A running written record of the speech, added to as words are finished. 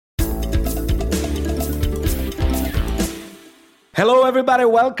Hello, everybody.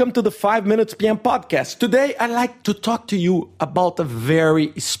 Welcome to the 5 Minutes PM podcast. Today, I'd like to talk to you about a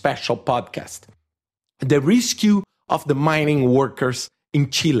very special podcast, the rescue of the mining workers in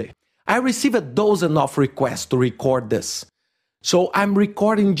Chile. I received a dozen of requests to record this. So I'm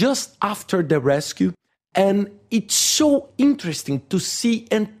recording just after the rescue, and it's so interesting to see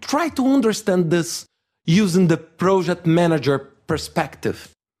and try to understand this using the project manager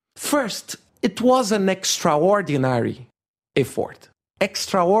perspective. First, it was an extraordinary effort,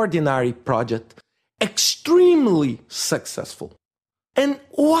 extraordinary project, extremely successful. And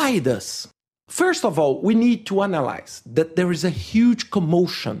why this? First of all, we need to analyze that there is a huge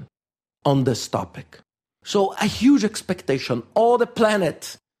commotion on this topic. So a huge expectation. All the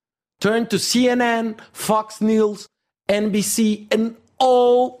planet turned to CNN, Fox News, NBC, and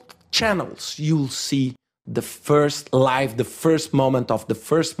all channels. You'll see the first moment of the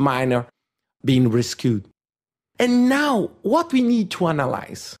first miner being rescued. And now, what we need to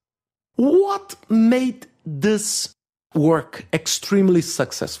analyze, what made this work extremely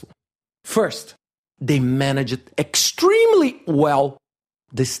successful? First, they managed extremely well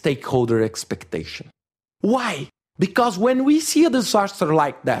the stakeholder expectation. Why? Because when we see a disaster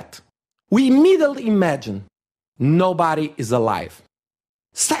like that, we immediately imagine nobody is alive.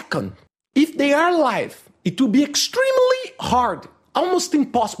 Second, if they are alive, it will be extremely hard, almost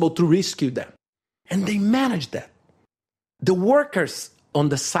impossible to rescue them. And they managed that. The workers on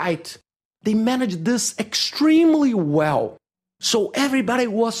the site, they managed this extremely well. So everybody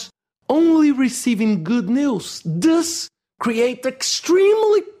was only receiving good news. This creates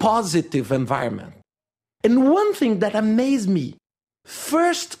extremely positive environment. And one thing that amazed me,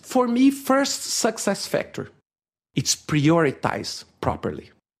 first success factor, it's prioritized properly.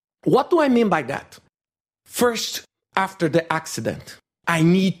 What do I mean by that? First, after the accident, I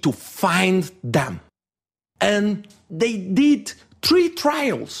need to find them. And they did 3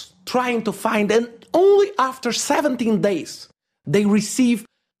 trials trying to find, and only after 17 days, they received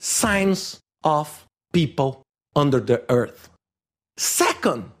signs of people under the earth.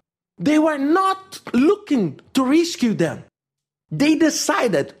 Second, they were not looking to rescue them. They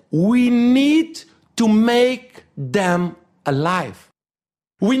decided we need to make them alive.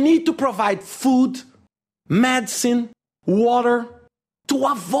 We need to provide food, medicine, water to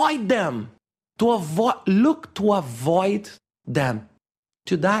avoid them. To avoid them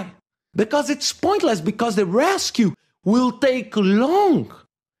to die. Because it's pointless, because the rescue will take long,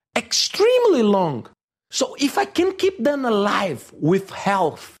 extremely long. So if I can keep them alive with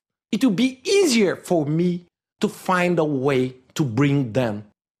health, it will be easier for me to find a way to bring them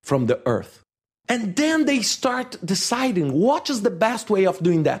from the earth. And then they start deciding what is the best way of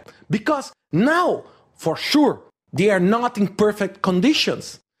doing that. Because now, for sure, they are not in perfect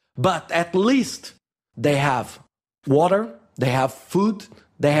conditions. But at least they have water, they have food,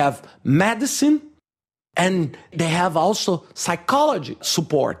 they have medicine, and they have also psychology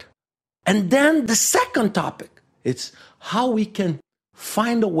support. And then the second topic, it's how we can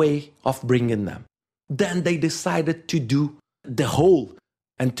find a way of bringing them. Then they decided to do the hole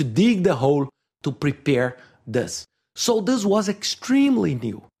and to dig the hole to prepare this. So this was extremely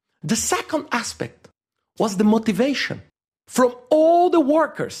new. The second aspect was the motivation. From all the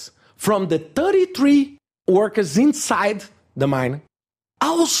workers, from the 33 workers inside the mine,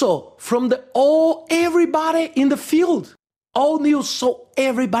 also from everybody in the field, all new. So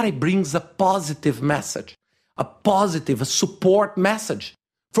everybody brings a positive message, a support message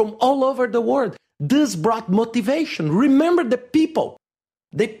from all over the world. This brought motivation. Remember the people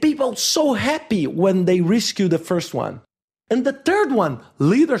so happy when they rescued the first one. And the third one,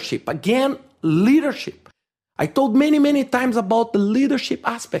 leadership. Again, leadership. I told many times about the leadership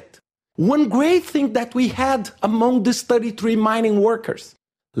aspect. One great thing that we had among these 33 mining workers,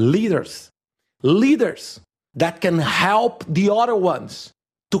 leaders that can help the other ones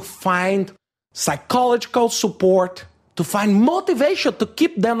to find psychological support, to find motivation to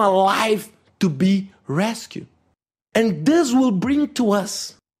keep them alive, to be rescued. And this will bring to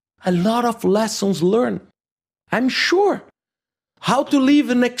us a lot of lessons learned. I'm sure how to live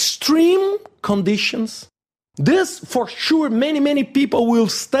in extreme conditions. This, for sure, many people will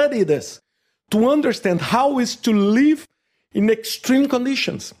study this to understand how is to live in extreme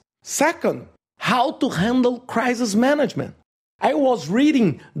conditions. Second, how to handle crisis management. I was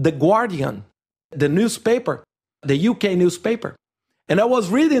reading The Guardian, the newspaper, the UK newspaper, and I was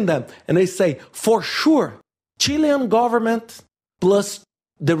reading them, and they say, for sure, Chilean government plus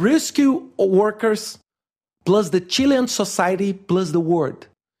the rescue workers plus the Chilean society plus the world,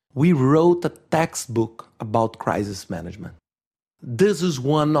 we wrote a textbook about crisis management. This is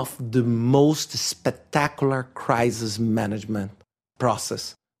one of the most spectacular crisis management process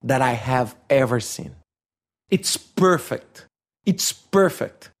that I have ever seen. It's perfect. It's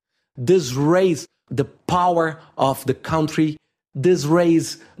perfect. This raised the power of the country. This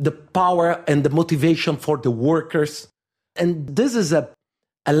raised the power and the motivation for the workers. And this is a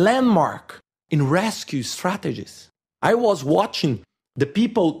landmark in rescue strategies. I was watching the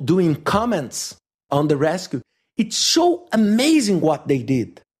people doing comments on the rescue. It's so amazing what they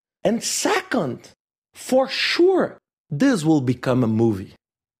did. And second, for sure, this will become a movie.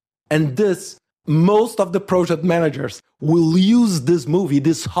 And most of the project managers will use this movie,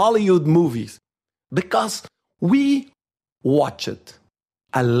 these Hollywood movies, because we watched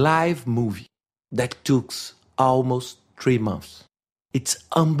a live movie that took almost 3 months. It's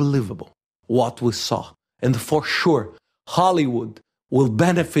unbelievable what we saw. And for sure, Hollywood will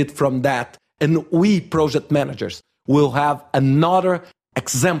benefit from that. And we project managers will have another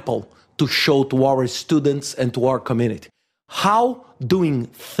example to show to our students and to our community. How doing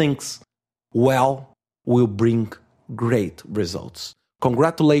things well will bring great results.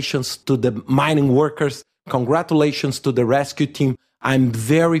 Congratulations to the mining workers. Congratulations to the rescue team. I'm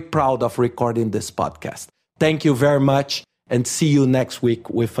very proud of recording this podcast. Thank you very much, and see you next week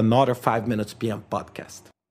with another 5 Minutes PM podcast.